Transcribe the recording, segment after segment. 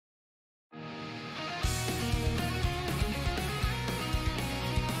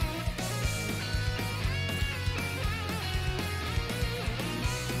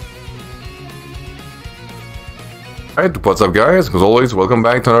Alright, what's up guys? As always, welcome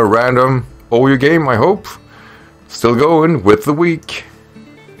back to another random OU game, I hope. Still going with the week.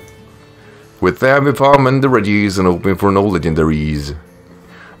 With the heavy palm and the Reggies and hoping for no legendaries.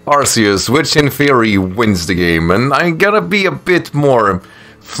 Arceus, which in theory wins the game, and I gotta be a bit more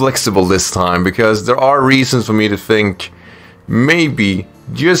flexible this time because there are reasons for me to think maybe,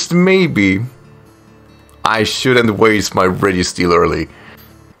 just maybe, I shouldn't waste my Reggie steal early.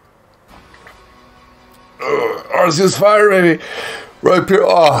 Arceus fire, baby! Right here.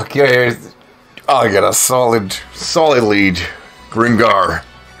 Oh, okay. I got a solid lead. Gringar,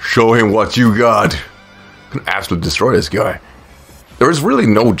 show him what you got. Can absolutely destroy this guy. There is really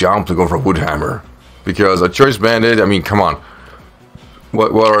no jump to go for Woodhammer because a Choice Bandit. I mean, come on.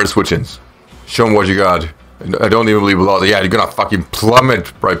 What are the switch-ins? Show him what you got. I don't even believe a lot. Yeah, you're gonna fucking plummet,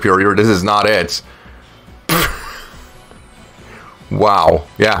 Rhyperior. This is not it. Wow.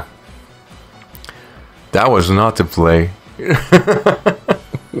 Yeah. That was not to play.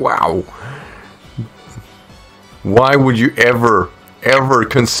 Wow. Why would you ever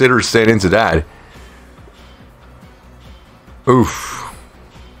consider staying into that? Oof.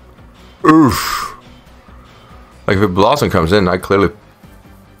 Oof. Like if a Blossom comes in, I clearly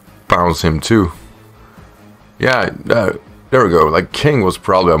bounce him too. Yeah, there we go. Like King was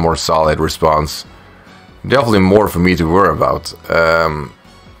probably a more solid response. Definitely more for me to worry about.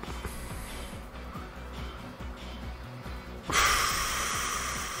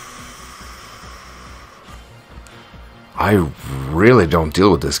 I really don't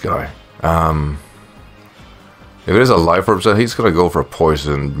deal with this guy. If it is a life orb set, he's gonna go for a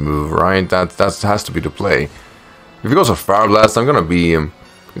poison move, right? That has to be the play. If he goes for Fire Blast, I'm gonna be a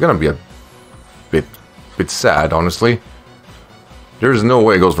bit sad, honestly. There's no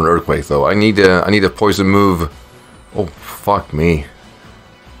way it goes for an Earthquake though. I need a poison move. Oh fuck me.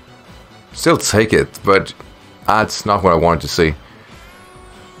 Still take it, but that's not what I wanted to see.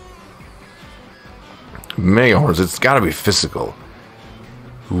 Mega Horns, it's gotta be physical.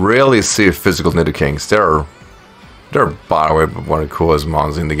 Rarely see physical Nidokings. They're by the way one of the coolest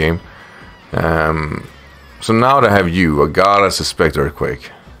mons in the game. So now that I have you, I gotta suspect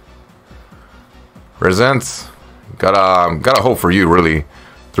Earthquake. Resent, gotta hope for you really.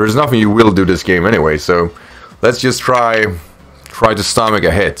 There's nothing you will do this game anyway, so let's just try to stomach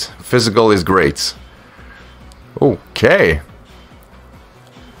a hit. Physical is great. Okay.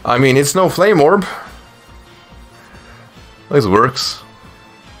 I mean, it's no Flame Orb. This works.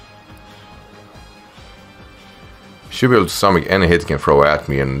 Should be able to stomach any hit he can throw at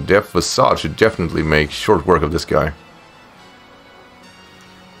me, and Depth Facade should definitely make short work of this guy.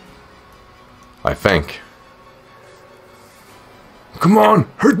 I think. Come on,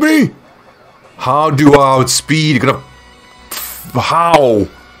 hurt me! How do I outspeed? You're gonna... How?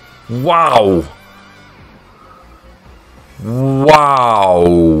 Wow! Wow!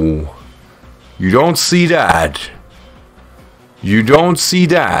 You don't see that. You don't see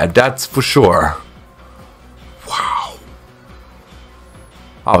that, that's for sure. Wow.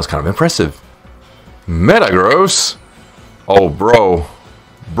 That was kind of impressive. Metagross? Oh, bro.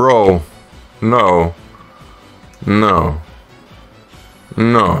 Bro. No. No.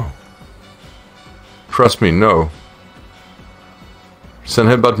 No. Trust me, no. Send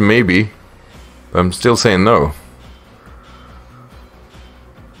Headbutt maybe. But I'm still saying no.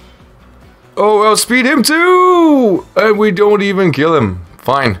 Oh, I'll speed him too! And we don't even kill him.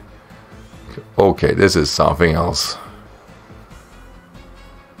 Fine. Okay, this is something else.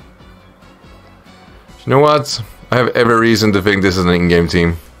 You know what? I have every reason to think this is an in-game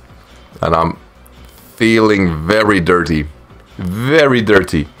team. And I'm feeling very dirty. Very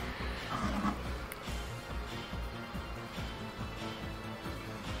dirty.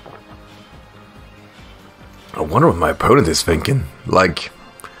 I wonder what my opponent is thinking. Like...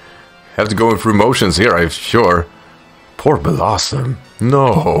 Have to go through motions here, I'm sure. Poor Blossom.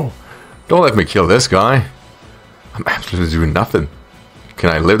 No. Don't let me kill this guy. I'm absolutely doing nothing. Can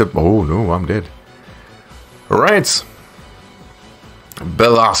I live the... Oh, no, I'm dead. Alright.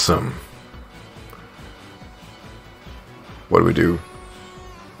 Blossom. What do we do?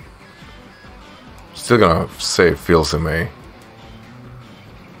 Still gonna say Feels in me.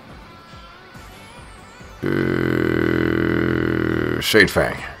 Shade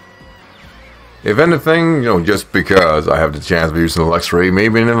Fang. If anything, you know, just because I have the chance of using the LUXRAY,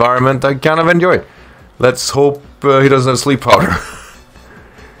 maybe an environment I kind of enjoy. Let's hope he doesn't have Sleep Powder.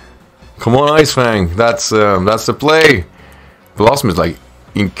 Come on, Ice Fang. That's the play. Blossom is like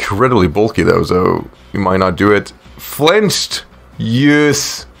incredibly bulky though, so you might not do it. Flinched.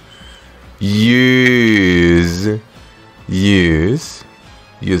 Yes. Yes. Yes.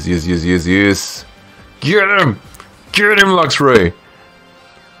 Yes. Yes. Yes. Yes. Yes. Get him. Get him, Luxray!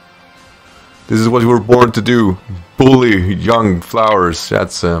 This is what you were born to do. Bully young flowers.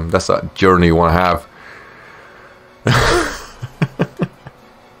 That's a journey you want to have.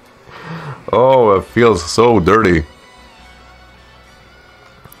 Oh, it feels so dirty.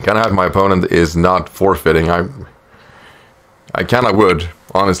 Kind of have my opponent is not forfeiting. I kind of would,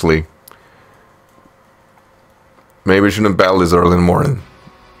 honestly. Maybe I shouldn't battle this early in the morning.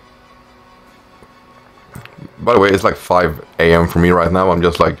 By the way, it's like 5 AM for me right now. I'm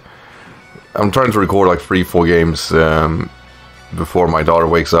just like, I'm trying to record like 3-4 games before my daughter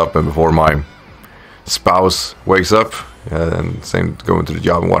wakes up and before my spouse wakes up, and same going to the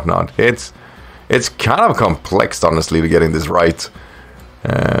job and whatnot. It's kind of complex, honestly, to getting this right.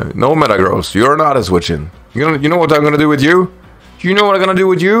 No Metagross, you're not a switching. You know what I'm gonna do with you? You know what I'm gonna do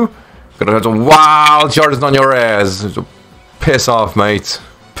with you? I'm gonna have some wild charges on your ass. So piss off, mate.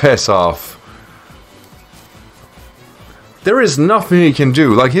 Piss off. There is nothing he can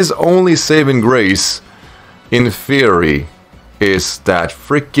do. Like, his only saving grace, in theory, is that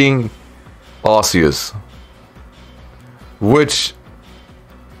freaking Osseous. Which,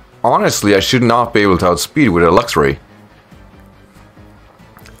 honestly, I should not be able to outspeed with a Luxray.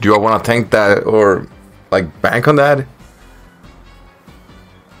 Do I want to tank that or, like, bank on that?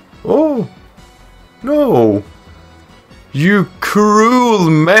 Oh, no. You cruel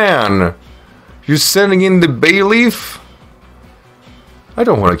man. You're sending in the Bayleaf? I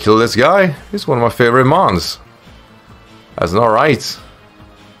don't want to kill this guy. He's one of my favorite mons. That's not right.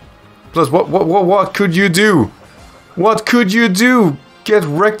 Plus, what could you do? What could you do? Get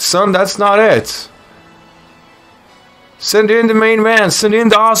wrecked, son. That's not it. Send in the main man. Send in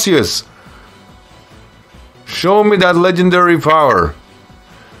the Osseous. Show me that legendary power.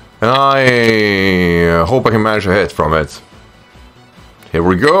 And I hope I can manage a hit from it. Here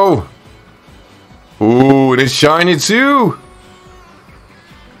we go. Ooh, and it's shiny too.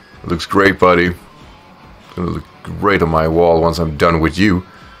 It looks great, buddy. It's gonna look great on my wall once I'm done with you.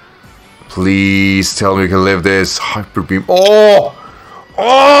 Please tell me you can live this. Hyper Beam. Oh!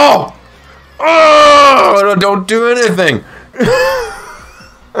 Oh! Oh! Don't do anything.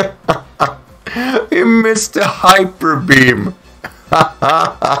 He missed the Hyper Beam.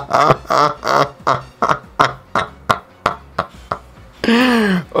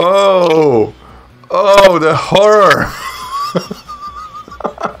 Oh! Oh, the horror!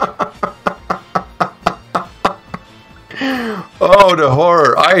 Oh, the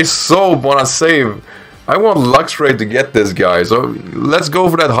horror. I so want to save. I want Luxray to get this guy. So let's go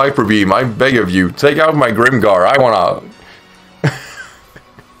for that Hyper Beam. I beg of you. Take out my Grimgar. I want to...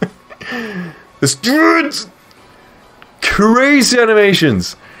 This dude's crazy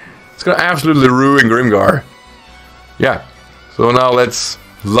animations. It's going to absolutely ruin Grimgar. Yeah. So now let's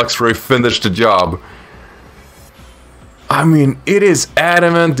Luxray finish the job. I mean, it is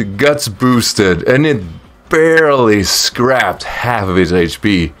adamant, guts boosted, and it barely scrapped half of his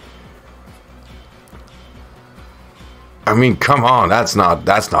HP. I mean, come on, that's not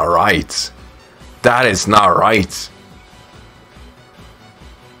right. That is not right.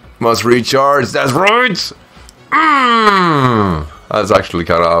 Must recharge, that's right. That's actually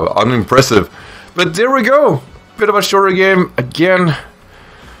kind of unimpressive. But there we go. Bit of a shorter game again.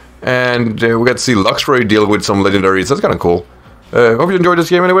 And we got to see Luxray deal with some legendaries. That's kind of cool. Hope you enjoyed this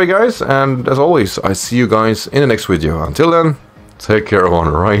game anyway, guys. And as always, I see you guys in the next video. Until then, take care, everyone,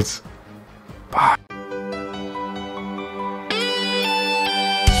 right? Bye.